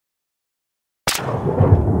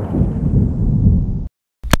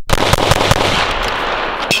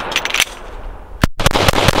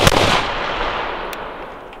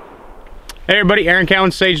Hey everybody, Aaron Cowan,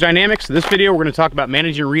 Sage Dynamics. In this video, we're going to talk about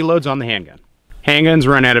managing reloads on the handgun. Handguns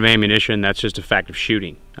run out of ammunition. That's just a fact of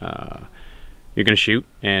shooting. You're going to shoot,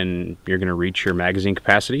 and you're going to reach your magazine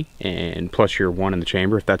capacity, and plus your one in the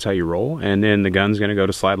chamber, if that's how you roll, and then the gun's going to go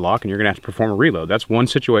to slide lock, and you're going to have to perform a reload. That's one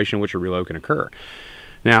situation in which a reload can occur.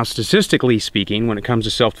 Now, statistically speaking, when it comes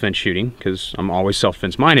to self-defense shooting, because I'm always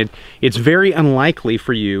self-defense minded, it's very unlikely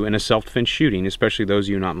for you in a self-defense shooting, especially those of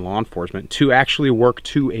you not in law enforcement, to actually work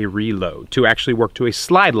to a reload, to actually work to a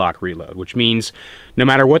slide lock reload, which means no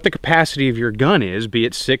matter what the capacity of your gun is, be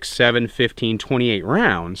it 6, 7, 15, 28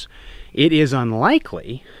 rounds, it is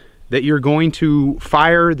unlikely that you're going to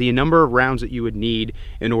fire the number of rounds that you would need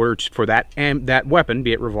in order to, for that weapon,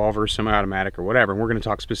 be it revolver, semi-automatic, or whatever, and we're going to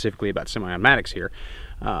talk specifically about semi-automatics here,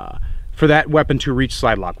 for that weapon to reach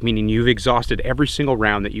slide lock, meaning you've exhausted every single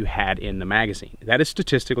round that you had in the magazine. That is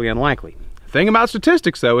statistically unlikely. The thing about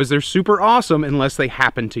statistics, though, is they're super awesome unless they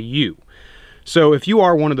happen to you. So if you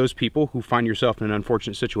are one of those people who find yourself in an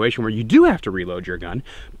unfortunate situation where you do have to reload your gun,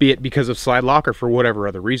 be it because of slide lock or for whatever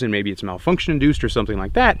other reason, maybe it's malfunction induced or something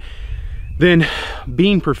like that, then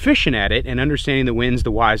being proficient at it and understanding the whens,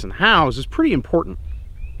 the whys, and the hows is pretty important.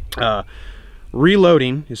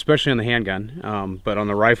 Reloading, especially on the handgun, but on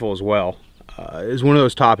the rifle as well, is one of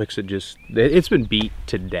those topics that it's been beat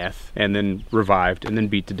to death and then revived and then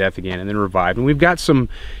beat to death again and then revived. And we've got some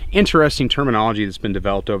interesting terminology that's been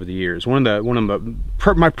developed over the years. One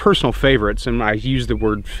of my personal favorites, and I use the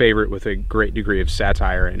word favorite with a great degree of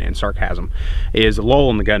satire and sarcasm, is a lull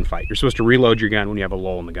in the gunfight. You're supposed to reload your gun when you have a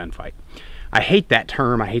lull in the gunfight. I hate that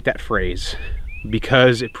term, I hate that phrase,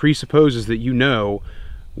 because it presupposes that you know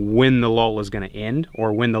when the lull is going to end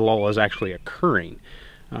or when the lull is actually occurring.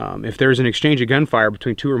 If there's an exchange of gunfire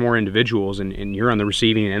between two or more individuals and you're on the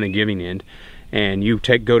receiving and the giving end, and you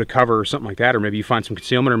go to cover or something like that, or maybe you find some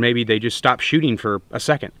concealment, or maybe they just stop shooting for a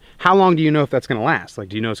second. How long do you know if that's going to last? Like,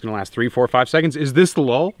 do you know it's going to last 3, 4, 5 seconds? Is this the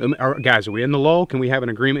lull? Guys, are we in the lull? Can we have an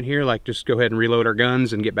agreement here? Like, just go ahead and reload our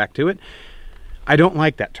guns and get back to it? I don't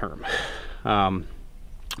like that term.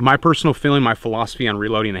 My personal feeling, my philosophy on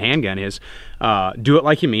reloading the handgun is do it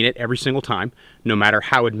like you mean it every single time, no matter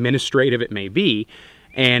how administrative it may be,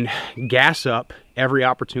 and gas up every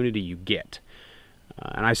opportunity you get.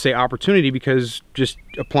 And I say opportunity because just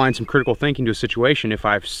applying some critical thinking to a situation, if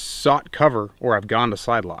I've sought cover or I've gone to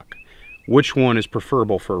slide lock, which one is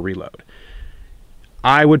preferable for a reload?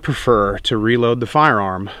 I would prefer to reload the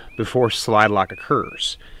firearm before slide lock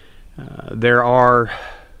occurs. There are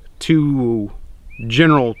two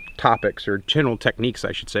general topics, or general techniques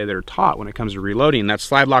I should say, that are taught when it comes to reloading. That's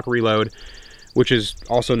slide lock reload, which is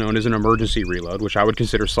also known as an emergency reload, which I would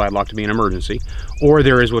consider slide lock to be an emergency. Or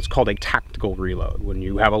there is what's called a tactical reload. When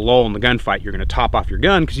you have a lull in the gunfight, you're going to top off your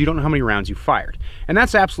gun because you don't know how many rounds you fired. And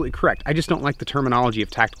that's absolutely correct. I just don't like the terminology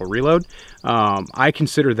of tactical reload. I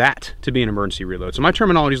consider that to be an emergency reload. So my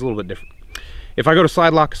terminology is a little bit different. If I go to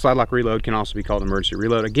slide lock reload can also be called emergency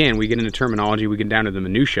reload. Again, we get into terminology, we get down to the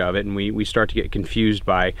minutia of it, and we start to get confused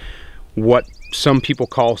by what some people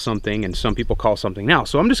call something and some people call something else.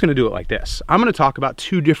 So I'm just going to do it like this. I'm going to talk about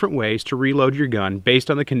 2 different ways to reload your gun based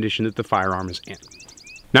on the condition that the firearm is in.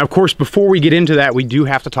 Now, of course, before we get into that, we do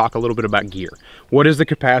have to talk a little bit about gear. What is the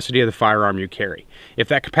capacity of the firearm you carry? If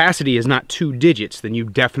that capacity is not 2 digits, then you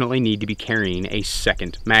definitely need to be carrying a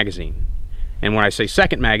second magazine. And when I say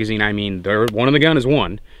second magazine, I mean one in the gun is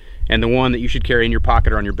 1, and the one that you should carry in your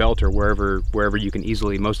pocket or on your belt or wherever you can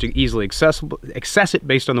most easily access it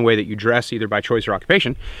based on the way that you dress, either by choice or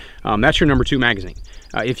occupation, that's your number 2 magazine.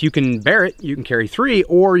 If you can bear it, you can carry 3,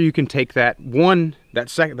 or you can take that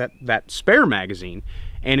spare magazine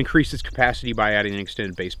and increase its capacity by adding an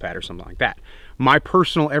extended base pad or something like that. My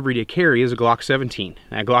personal everyday carry is a Glock 17.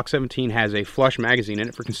 Now, Glock 17 has a flush magazine in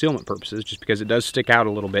it for concealment purposes, just because it does stick out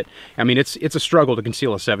a little bit. I mean, it's a struggle to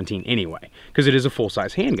conceal a 17 anyway, because it is a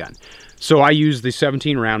full-size handgun. So I use the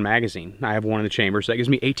 17-round magazine. I have one in the chamber, so that gives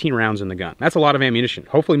me 18 rounds in the gun. That's a lot of ammunition,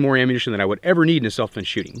 hopefully more ammunition than I would ever need in a self-defense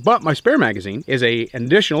shooting. But my spare magazine is an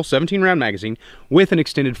additional 17-round magazine with an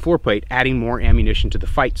extended floor plate, adding more ammunition to the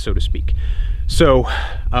fight, so to speak. So,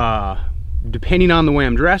 depending on the way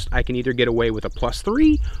I'm dressed, I can either get away with a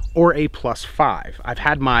 +3 or a +5. I've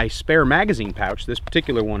had my spare magazine pouch, this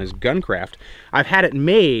particular one is Guncraft, I've had it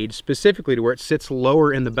made specifically to where it sits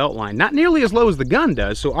lower in the belt line. Not nearly as low as the gun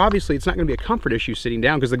does, so obviously it's not going to be a comfort issue sitting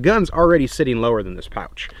down because the gun's already sitting lower than this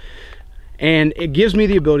pouch. And it gives me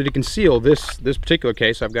the ability to conceal this particular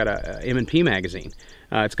case. I've got a M&P magazine.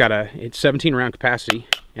 It's 17 round capacity,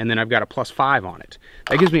 and then I've got a +5 on it.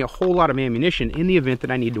 That gives me a whole lot of ammunition in the event that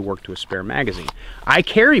I need to work to a spare magazine. I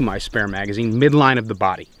carry my spare magazine midline of the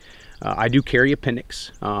body. I do carry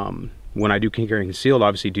appendix. when I do carry concealed,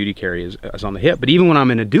 obviously duty carry is on the hip, but even when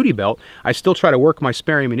I'm in a duty belt, I still try to work my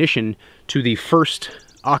spare ammunition to the first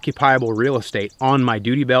occupiable real estate on my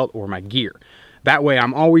duty belt or my gear. That way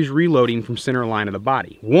I'm always reloading from center line of the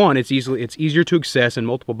body. One, it's easier to access in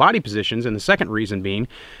multiple body positions, and the second reason being,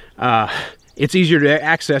 it's easier to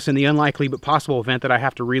access in the unlikely but possible event that I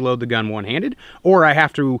have to reload the gun one-handed, or I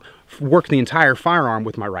have to work the entire firearm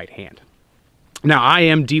with my right hand. Now, I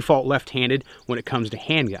am default left-handed when it comes to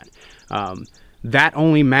handgun. That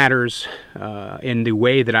only matters in the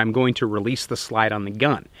way that I'm going to release the slide on the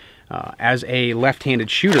gun. As a left-handed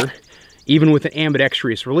shooter, even with an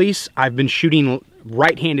ambidextrous release, I've been shooting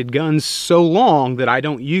right-handed guns so long that I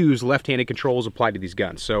don't use left-handed controls applied to these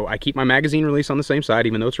guns. So I keep my magazine release on the same side,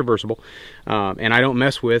 even though it's reversible, and I don't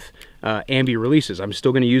mess with ambi releases. I'm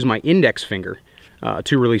still going to use my index finger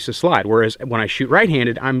to release the slide, whereas when I shoot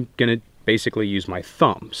right-handed, I'm going to basically use my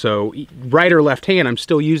thumb. So right or left hand, I'm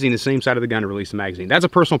still using the same side of the gun to release the magazine. That's a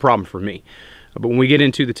personal problem for me. But when we get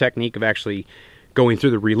into the technique of actually going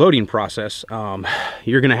through the reloading process,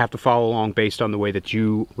 you're going to have to follow along based on the way that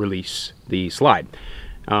you release the slide.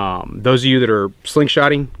 Those of you that are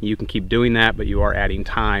slingshotting, you can keep doing that, but you are adding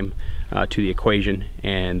time to the equation,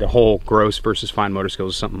 and the whole gross versus fine motor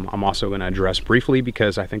skills is something I'm also going to address briefly,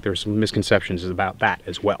 because I think there's some misconceptions about that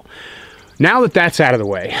as well. Now that that's out of the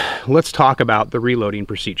way, let's talk about the reloading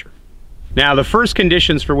procedure. Now, the first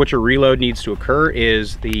conditions for which a reload needs to occur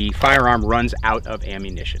is the firearm runs out of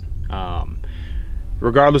ammunition.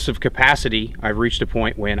 Regardless of capacity, I've reached a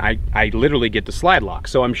point when I literally get the slide lock.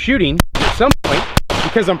 So I'm shooting at some point,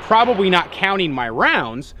 because I'm probably not counting my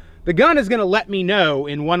rounds, the gun is gonna let me know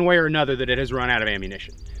in one way or another that it has run out of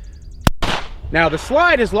ammunition. Now, the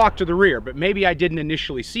slide is locked to the rear, but maybe I didn't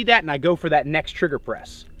initially see that and I go for that next trigger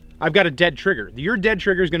press. I've got a dead trigger. Your dead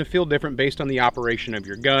trigger is gonna feel different based on the operation of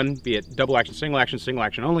your gun, be it double action single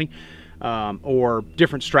action only, or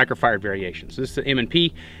different striker fired variations. This is the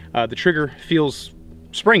M&P. The trigger feels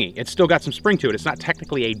springy. It's still got some spring to it. It's not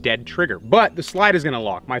technically a dead trigger, but the slide is going to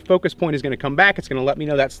lock. My focus point is going to come back. It's going to let me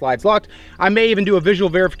know that slide's locked. I may even do a visual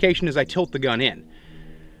verification as I tilt the gun in.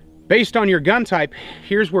 Based on your gun type,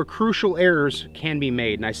 here's where crucial errors can be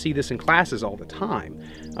made, and I see this in classes all the time.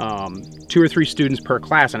 2 or 3 students per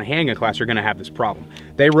class in a handgun class are going to have this problem.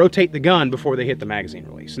 They rotate the gun before they hit the magazine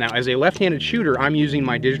release. Now, as a left-handed shooter, I'm using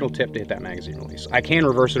my digital tip to hit that magazine release. I can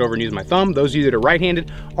reverse it over and use my thumb. Those of you that are right-handed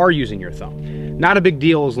are using your thumb. Not a big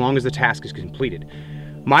deal as long as the task is completed.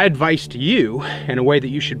 My advice to you, and a way that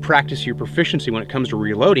you should practice your proficiency when it comes to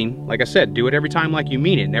reloading, like I said, do it every time like you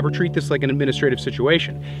mean it. Never treat this like an administrative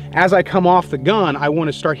situation. As I come off the gun, I want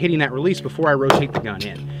to start hitting that release before I rotate the gun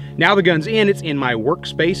in. Now the gun's in, it's in my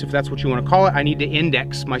workspace, if that's what you want to call it. I need to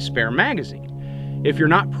index my spare magazine. If you're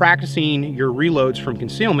not practicing your reloads from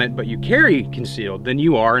concealment, but you carry concealed, then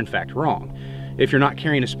you are in fact wrong. If you're not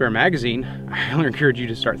carrying a spare magazine, I only encourage you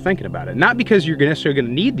to start thinking about it. Not because you're necessarily going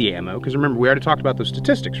to need the ammo, because remember, we already talked about those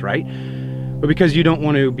statistics, right? But because you don't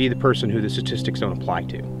want to be the person who the statistics don't apply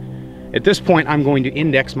to. At this point, I'm going to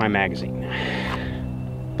index my magazine.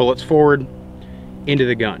 Bullets forward, into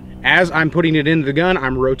the gun. As I'm putting it into the gun,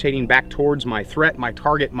 I'm rotating back towards my threat, my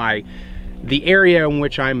target, the area in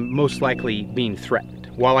which I'm most likely being threatened.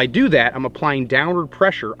 While I do that, I'm applying downward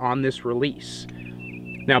pressure on this release.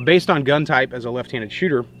 Now, based on gun type as a left-handed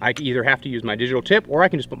shooter, I either have to use my digital tip or I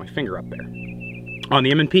can just put my finger up there. On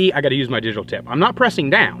the M&P, I got to use my digital tip. I'm not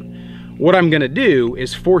pressing down. What I'm going to do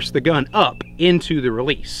is force the gun up into the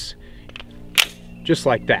release. Just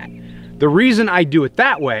like that. The reason I do it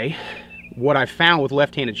that way, what I've found with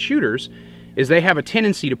left-handed shooters, is they have a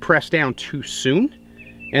tendency to press down too soon,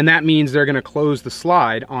 and that means they're going to close the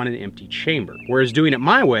slide on an empty chamber. Whereas doing it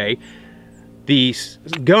my way, the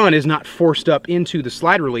gun is not forced up into the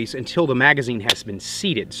slide release until the magazine has been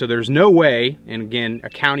seated. So there's no way, and again,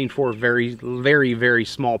 accounting for a very, very, very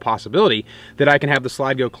small possibility, that I can have the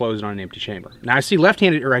slide go closed on an empty chamber. Now I see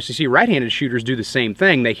left-handed, or I see right-handed shooters do the same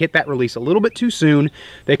thing. They hit that release a little bit too soon,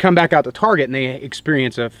 they come back out to target, and they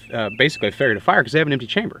experience basically a failure to fire because they have an empty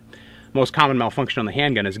chamber. Most common malfunction on the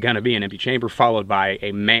handgun is going to be an empty chamber, followed by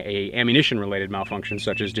a ammunition-related malfunction,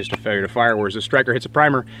 such as just a failure to fire, whereas a striker hits a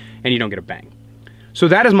primer and you don't get a bang. So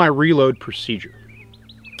that is my reload procedure.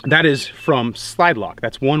 That is from slide lock.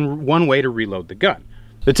 That's one way to reload the gun.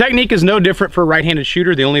 The technique is no different for a right-handed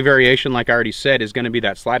shooter. The only variation, like I already said, is going to be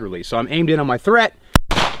that slide release. So I'm aimed in on my threat.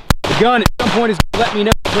 The gun at some point is going to let me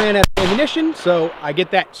know ran out of ammunition, so I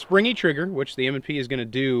get that springy trigger, which the M&P is going to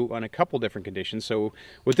do on a couple different conditions. So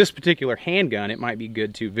with this particular handgun, it might be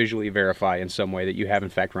good to visually verify in some way that you have in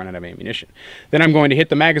fact run out of ammunition. Then I'm going to hit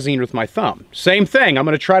the magazine with my thumb. Same thing, I'm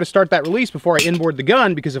going to try to start that release before I inboard the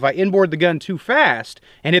gun, because if I inboard the gun too fast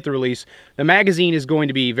and hit the release, the magazine is going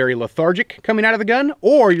to be very lethargic coming out of the gun,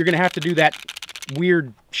 or you're going to have to do that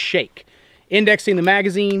weird shake. Indexing the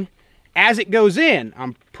magazine, as it goes in,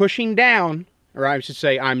 I'm pushing down, or I should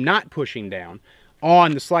say I'm not pushing down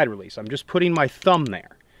on the slide release. I'm just putting my thumb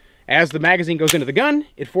there. As the magazine goes into the gun,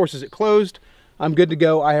 it forces it closed. I'm good to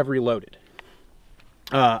go. I have reloaded.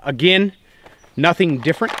 Again, nothing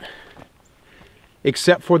different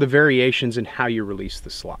except for the variations in how you release the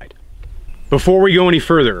slide. Before we go any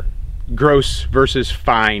further, gross versus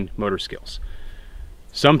fine motor skills.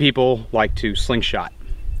 Some people like to slingshot.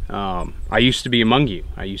 I used to be among you.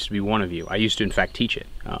 I used to be one of you. I used to, in fact, teach it.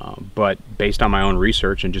 But based on my own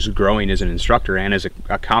research and just growing as an instructor and as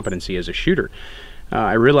a competency as a shooter,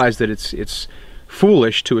 I realized that it's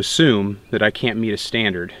foolish to assume that I can't meet a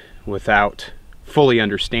standard without fully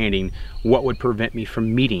understanding what would prevent me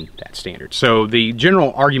from meeting that standard. So the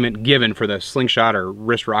general argument given for the slingshot or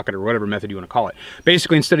wrist rocket or whatever method you want to call it,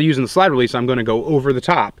 basically instead of using the slide release, I'm going to go over the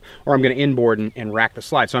top, or I'm going to inboard and rack the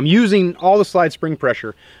slide. So I'm using all the slide spring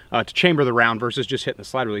pressure to chamber the round versus just hitting the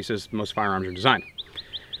slide release as most firearms are designed.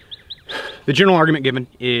 The general argument given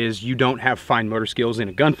is you don't have fine motor skills in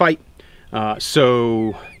a gunfight,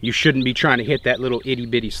 so you shouldn't be trying to hit that little itty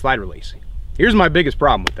bitty slide release. Here's my biggest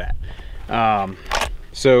problem with that.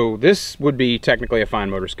 So this would be technically a fine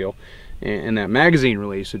motor skill, and that magazine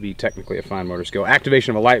release would be technically a fine motor skill.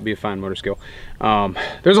 Activation of a light would be a fine motor skill.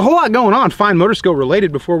 There's a whole lot going on fine motor skill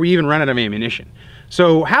related before we even run out of ammunition.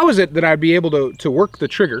 So how is it that I'd be able to work the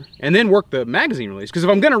trigger and then work the magazine release? Because if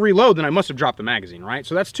I'm going to reload, then I must have dropped the magazine, right?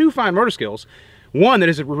 So that's two fine motor skills. One that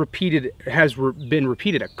has been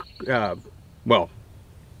repeated, well,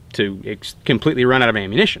 to completely run out of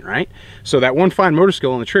ammunition, right? So that one fine motor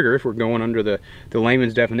skill on the trigger, if we're going under the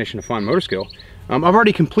layman's definition of fine motor skill, I've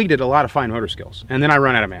already completed a lot of fine motor skills, and then I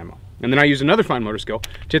run out of ammo. And then I use another fine motor skill to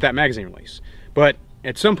hit that magazine release. But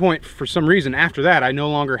at some point, for some reason, after that, I no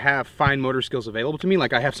longer have fine motor skills available to me.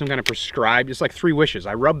 Like I have some kind of prescribed, it's like 3 wishes.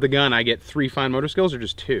 I rub the gun, I get 3 fine motor skills, or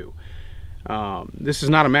just 2. This is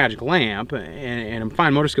not a magic lamp, and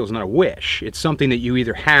fine motor skill is not a wish. It's something that you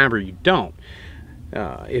either have or you don't.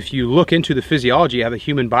 If you look into the physiology, how the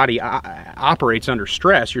human body operates under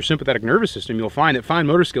stress, your sympathetic nervous system, you'll find that fine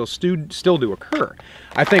motor skills still do occur.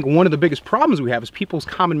 I think one of the biggest problems we have is people's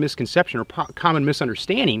common misconception or common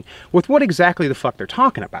misunderstanding with what exactly the fuck they're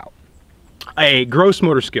talking about. A gross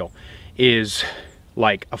motor skill is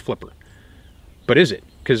like a flipper. But is it?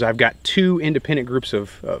 Because I've got 2 independent groups of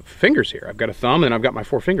fingers here. I've got a thumb and I've got my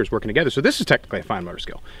 4 fingers working together. So this is technically a fine motor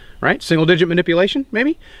skill, right? Single digit manipulation,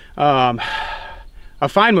 maybe? A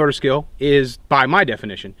fine motor skill is, by my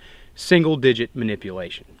definition, single digit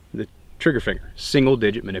manipulation. The trigger finger, single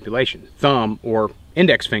digit manipulation. Thumb or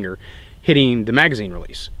index finger hitting the magazine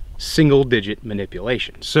release, single digit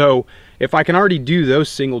manipulation. So if I can already do those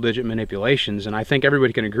single digit manipulations, and I think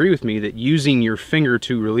everybody can agree with me that using your finger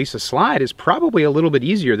to release a slide is probably a little bit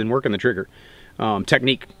easier than working the trigger,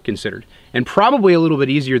 technique considered, and probably a little bit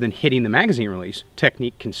easier than hitting the magazine release,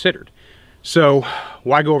 technique considered. So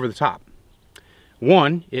why go over the top?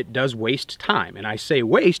 One, it does waste time, and I say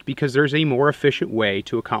waste because there's a more efficient way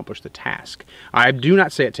to accomplish the task. I do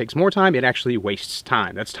not say it takes more time, it actually wastes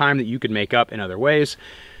time. That's time that you could make up in other ways.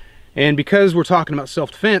 And because we're talking about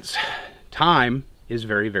self-defense, time is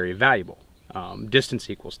very, very valuable.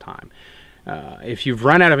 Distance equals time. If you've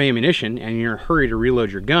run out of ammunition and you're in a hurry to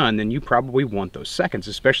reload your gun, then you probably want those seconds,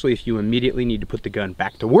 especially if you immediately need to put the gun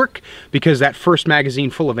back to work because that first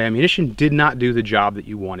magazine full of ammunition did not do the job that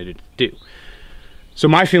you wanted it to do. So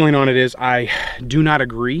my feeling on it is I do not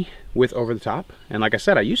agree with over the top, and like I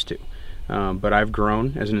said, I used to, but I've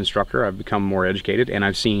grown as an instructor, I've become more educated, and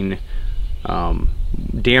I've seen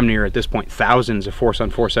damn near at this point thousands of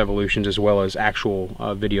force-on-force evolutions, as well as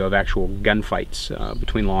actual video of actual gunfights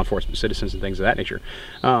between law enforcement, citizens, and things of that nature,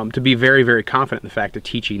 to be very, very confident in the fact of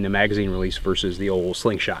teaching the magazine release versus the old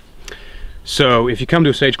slingshot. So if you come to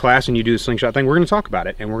a Sage class and you do the slingshot thing, we're going to talk about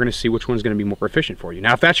it, and we're going to see which one's going to be more proficient for you.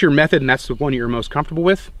 Now, if that's your method and that's the one you're most comfortable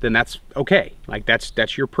with, then that's okay. Like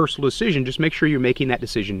that's your personal decision. Just make sure you're making that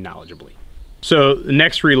decision knowledgeably. So the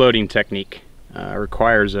next reloading technique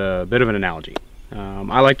requires a bit of an analogy.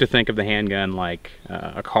 I like to think of the handgun like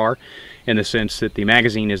a car, in the sense that the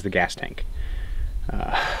magazine is the gas tank.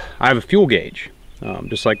 I have a fuel gauge,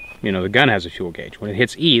 just like the gun has a fuel gauge. When it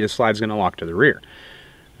hits E, the slide's going to lock to the rear.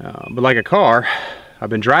 But like a car, I've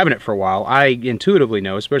been driving it for a while, I intuitively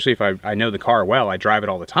know, especially if I know the car well, I drive it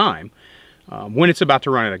all the time, when it's about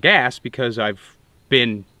to run out of gas, because I've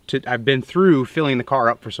been through filling the car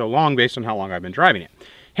up for so long based on how long I've been driving it.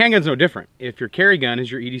 Handgun's no different. If your carry gun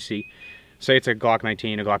is your EDC, say it's a Glock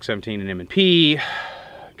 19, a Glock 17, an M&P,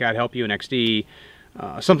 God help you, an XD,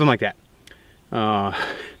 something like that,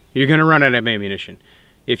 you're going to run out of ammunition.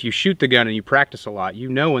 If you shoot the gun and you practice a lot, you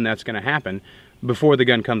know when that's going to happen before the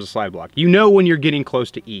gun comes to slide block. You know when you're getting close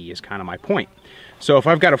to E, is kind of my point. So if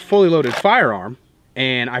I've got a fully loaded firearm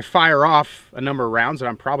and I fire off a number of rounds that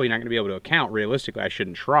I'm probably not going to be able to account, realistically I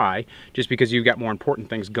shouldn't try, just because you've got more important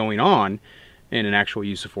things going on in an actual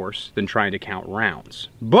use of force than trying to count rounds.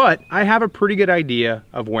 But I have a pretty good idea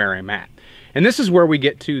of where I'm at. And this is where we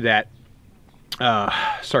get to that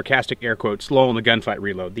sarcastic air quotes, lull in the gunfight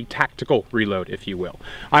reload, the tactical reload, if you will.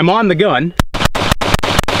 I'm on the gun.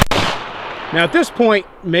 Now at this point,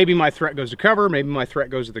 maybe my threat goes to cover, maybe my threat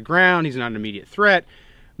goes to the ground, he's not an immediate threat.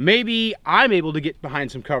 Maybe I'm able to get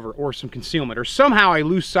behind some cover or some concealment, or somehow I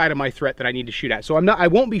lose sight of my threat that I need to shoot at. So I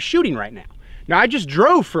won't be shooting right now. Now I just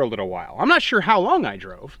drove for a little while. I'm not sure how long I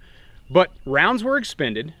drove, but rounds were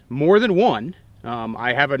expended, more than one.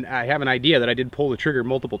 I have an idea that I did pull the trigger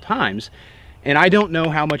multiple times, and I don't know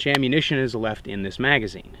how much ammunition is left in this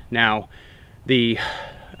magazine. Now, the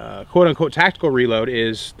quote-unquote tactical reload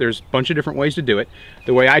is, there's a bunch of different ways to do it.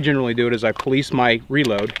 The way I generally do it is I police my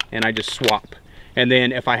reload and I just swap. And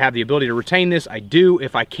then if I have the ability to retain this, I do.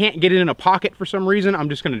 If I can't get it in a pocket for some reason, I'm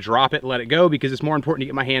just going to drop it and let it go, because it's more important to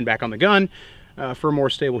get my hand back on the gun for a more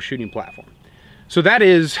stable shooting platform. So that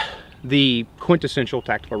is the quintessential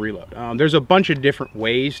tactical reload. There's a bunch of different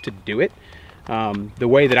ways to do it. The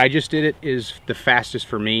way that I just did it is the fastest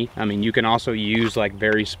for me. I mean, you can also use like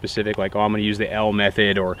very specific, like, oh, I'm going to use the L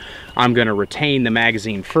method, or I'm going to retain the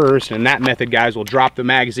magazine first. And that method, guys, will drop the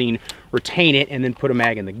magazine, retain it, and then put a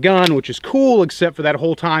mag in the gun, which is cool, except for that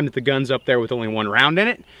whole time that the gun's up there with only one round in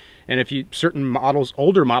it. And if you, certain models,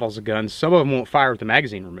 older models of guns, some of them won't fire with the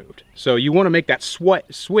magazine removed. So you want to make that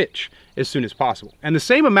switch as soon as possible. And the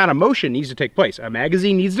same amount of motion needs to take place. A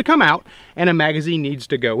magazine needs to come out and a magazine needs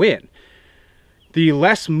to go in. The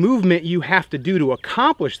less movement you have to do to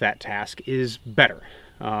accomplish that task is better.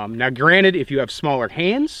 Now granted, if you have smaller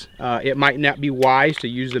hands, it might not be wise to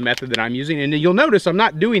use the method that I'm using. And you'll notice I'm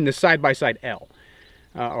not doing the side-by-side L,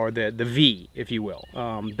 or the V, if you will.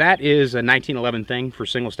 That is a 1911 thing for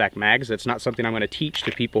single stack mags. That's not something I'm going to teach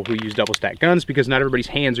to people who use double stack guns, because not everybody's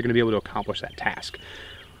hands are going to be able to accomplish that task.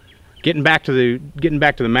 Getting back to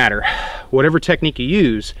the matter, whatever technique you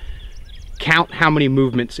use, count how many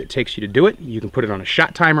movements it takes you to do it. You can put it on a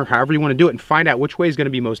shot timer, however you want to do it, and find out which way is going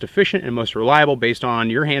to be most efficient and most reliable based on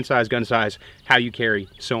your hand size, gun size, how you carry,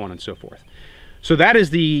 so on and so forth. So that is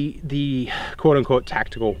the quote-unquote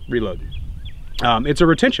tactical reload. It's a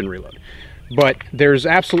retention reload, but there's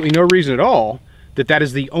absolutely no reason at all that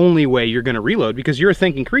is the only way you're going to reload, because you're a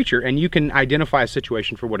thinking creature and you can identify a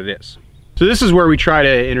situation for what it is. So this is where we try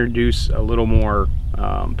to introduce a little more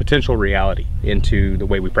potential reality into the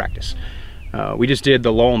way we practice. We just did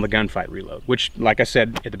the lull in the gunfight reload, which, like I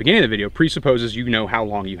said at the beginning of the video, presupposes you know how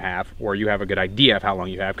long you have, or you have a good idea of how long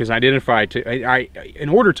you have, because in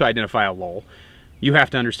order to identify a lull, you have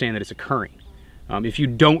to understand that it's occurring. If you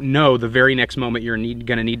don't know the very next moment you're going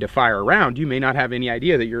to need to fire a round, you may not have any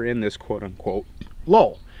idea that you're in this quote-unquote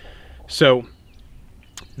lull. So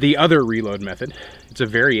the other reload method, it's a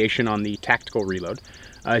variation on the tactical reload,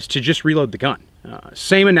 is to just reload the gun.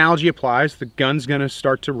 Same analogy applies. The gun's going to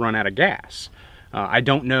start to run out of gas. I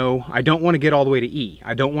don't want to get all the way to E.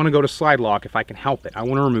 I don't want to go to slide lock if I can help it. I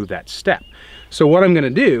want to remove that step. So what I'm going to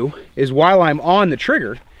do is, while I'm on the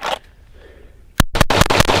trigger,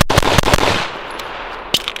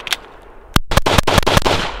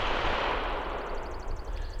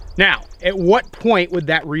 now, at what point would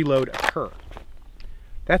that reload occur?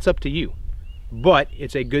 That's up to you, but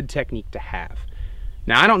it's a good technique to have.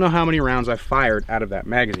 Now, I don't know how many rounds I've fired out of that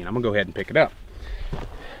magazine. I'm gonna go ahead and pick it up.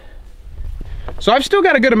 So I've still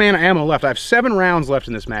got a good amount of ammo left. I have 7 rounds left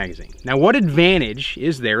in this magazine. Now, what advantage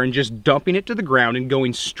is there in just dumping it to the ground and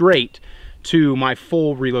going straight to my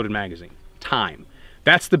full reloaded magazine? Time.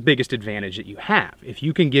 That's the biggest advantage that you have. If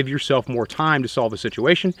you can give yourself more time to solve a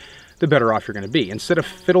situation, the better off you're going to be. Instead of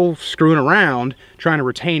fiddle screwing around trying to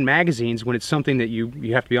retain magazines when it's something that you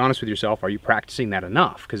have to be honest with yourself, are you practicing that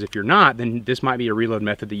enough? Because if you're not, then this might be a reload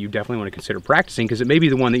method that you definitely want to consider practicing, because it may be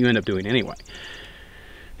the one that you end up doing anyway.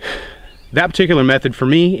 That particular method for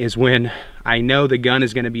me is when I know the gun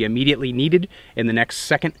is going to be immediately needed in the next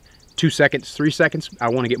second, 2 seconds, 3 seconds. I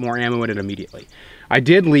want to get more ammo in it immediately. I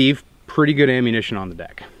did leave pretty good ammunition on the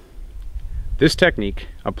deck. This technique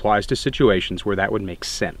applies to situations where that would make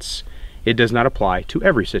sense. It does not apply to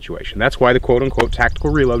every situation. That's why the quote-unquote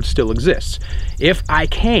tactical reload still exists. If I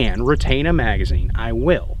can retain a magazine, I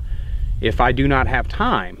will. If I do not have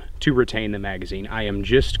time to retain the magazine, I am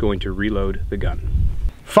just going to reload the gun.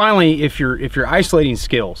 Finally, if you're isolating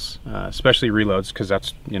skills, especially reloads, because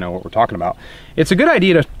that's what we're talking about, it's a good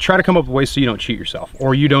idea to try to come up with ways so you don't cheat yourself,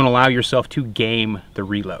 or you don't allow yourself to game the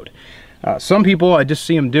reload. Some people, I just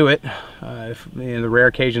see them do it, in the rare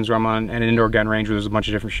occasions where I'm on an indoor gun range where there's a bunch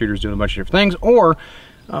of different shooters doing a bunch of different things, or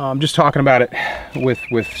I'm just talking about it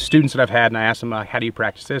with students that I've had, and I ask them, how do you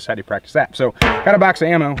practice this, how do you practice that? So, got a box of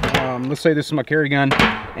ammo. Let's say this is my carry gun,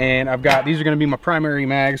 and I've got, these are going to be my primary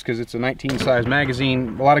mags because it's a 19 size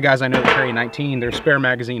magazine. A lot of guys I know that carry 19, their spare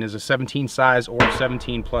magazine is a 17 size or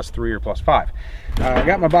 17 plus 3 or plus 5. I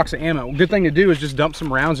got my box of ammo. Good thing to do is just dump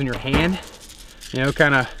some rounds in your hand,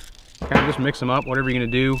 kind of just mix them up, whatever you're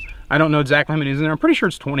going to do. I don't know exactly how many is in there. I'm pretty sure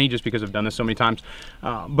it's 20 just because I've done this so many times.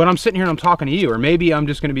 But I'm sitting here and I'm talking to you, or maybe I'm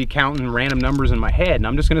just going to be counting random numbers in my head, and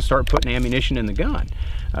I'm just going to start putting ammunition in the gun,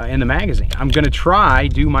 in the magazine. I'm going to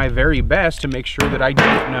do my very best to make sure that I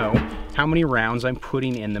don't know how many rounds I'm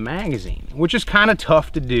putting in the magazine, which is kind of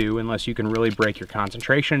tough to do unless you can really break your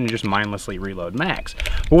concentration and just mindlessly reload mags.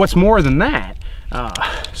 But what's more than that,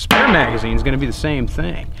 spare magazine is going to be the same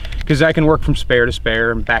thing, because I can work from spare to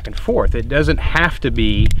spare and back and forth. It doesn't have to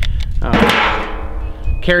be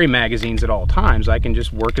carry magazines at all times. I can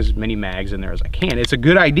just work as many mags in there as I can. It's a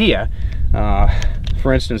good idea.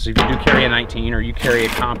 For instance, if you do carry a 19 or you carry a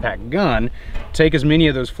compact gun, take as many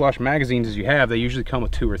of those flush magazines as you have. They usually come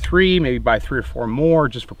with 2 or 3, maybe buy 3 or 4 more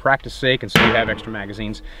just for practice sake, and so you have extra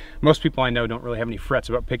magazines. Most people I know don't really have any frets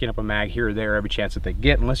about picking up a mag here or there every chance that they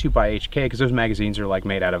get, unless you buy HK, because those magazines are like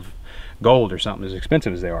made out of gold or something, as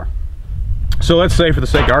expensive as they are. So let's say, for the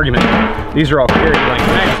sake of argument, these are all carry length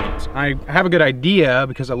magazines. I have a good idea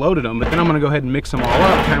because I loaded them, but then I'm going to go ahead and mix them all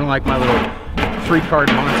up, kind of like my little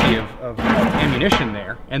 3-card Monty of ammunition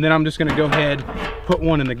there. And then I'm just going to go ahead, put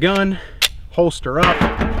one in the gun, holster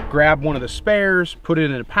up, grab one of the spares, put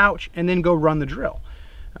it in a pouch, and then go run the drill.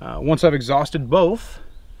 Once I've exhausted both,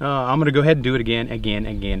 I'm going to go ahead and do it again.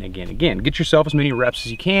 Get yourself as many reps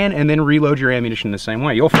as you can, and then reload your ammunition the same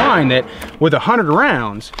way. You'll find that with 100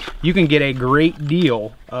 rounds, you can get a great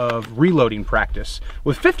deal of reloading practice.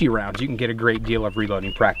 With 50 rounds, you can get a great deal of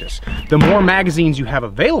reloading practice. The more magazines you have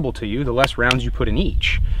available to you, the less rounds you put in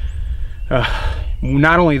each.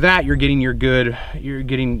 Not only that,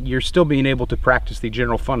 you're still being able to practice the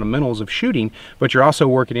general fundamentals of shooting, but you're also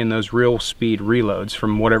working in those real speed reloads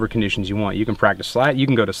from whatever conditions you want. You can practice slide, you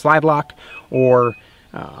can go to slide lock, or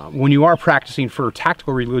when you are practicing for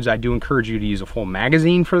tactical reloads, I do encourage you to use a full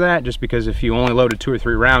magazine for that, just because if you only loaded 2 or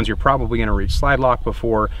 3 rounds, you're probably going to reach slide lock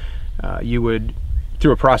before you would,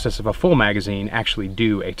 through a process of a full magazine, actually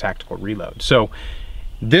do a tactical reload. So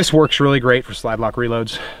this works really great for slide lock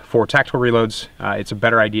reloads. For tactical reloads, it's a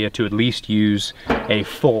better idea to at least use a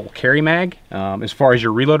full carry mag. As far as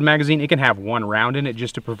your reload magazine, it can have 1 round in it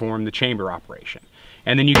just to perform the chamber operation.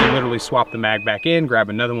 And then you can literally swap the mag back in, grab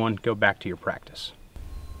another one, go back to your practice.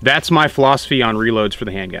 That's my philosophy on reloads for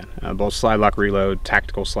the handgun, both slide lock reload,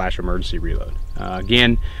 tactical / emergency reload.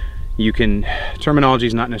 Again, terminology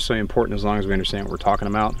is not necessarily important as long as we understand what we're talking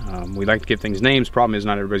about. We like to give things names. Problem is,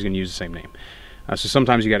 not everybody's going to use the same name. So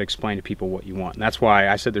sometimes you got to explain to people what you want. And that's why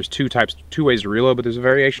I said there's 2 ways to reload, but there's a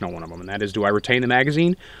variation on one of them. And that is, do I retain the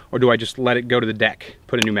magazine, or do I just let it go to the deck,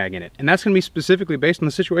 put a new mag in it? And that's going to be specifically based on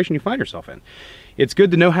the situation you find yourself in. It's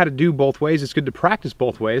good to know how to do both ways. It's good to practice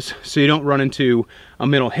both ways so you don't run into a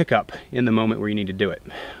mental hiccup in the moment where you need to do it.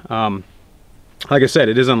 Like I said,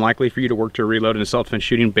 it is unlikely for you to work to a reload in a self-defense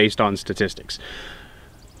shooting based on statistics.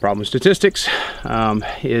 Problem with statistics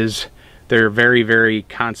is they're very, very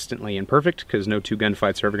constantly imperfect, because no 2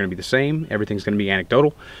 gunfights are ever going to be the same. Everything's going to be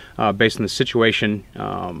anecdotal, based on the situation,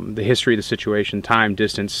 the history of the situation, time,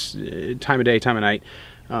 distance, time of day, time of night,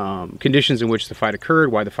 conditions in which the fight occurred,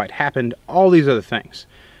 why the fight happened, all these other things.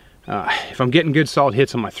 If I'm getting good solid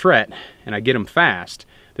hits on my threat, and I get them fast,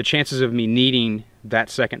 the chances of me needing that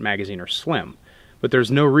second magazine are slim. But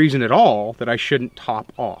there's no reason at all that I shouldn't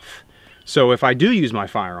top off. So if I do use my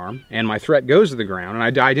firearm and my threat goes to the ground, and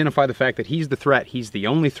I identify the fact that he's the threat, he's the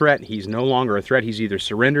only threat, he's no longer a threat, he's either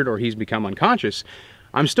surrendered or he's become unconscious,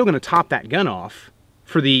 I'm still going to top that gun off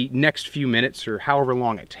for the next few minutes or however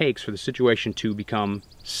long it takes for the situation to become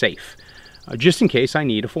safe, just in case I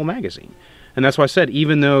need a full magazine. And that's why I said,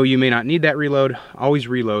 even though you may not need that reload, always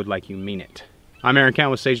reload like you mean it. I'm Aaron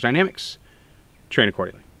Count with Sage Dynamics. Train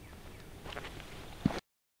accordingly.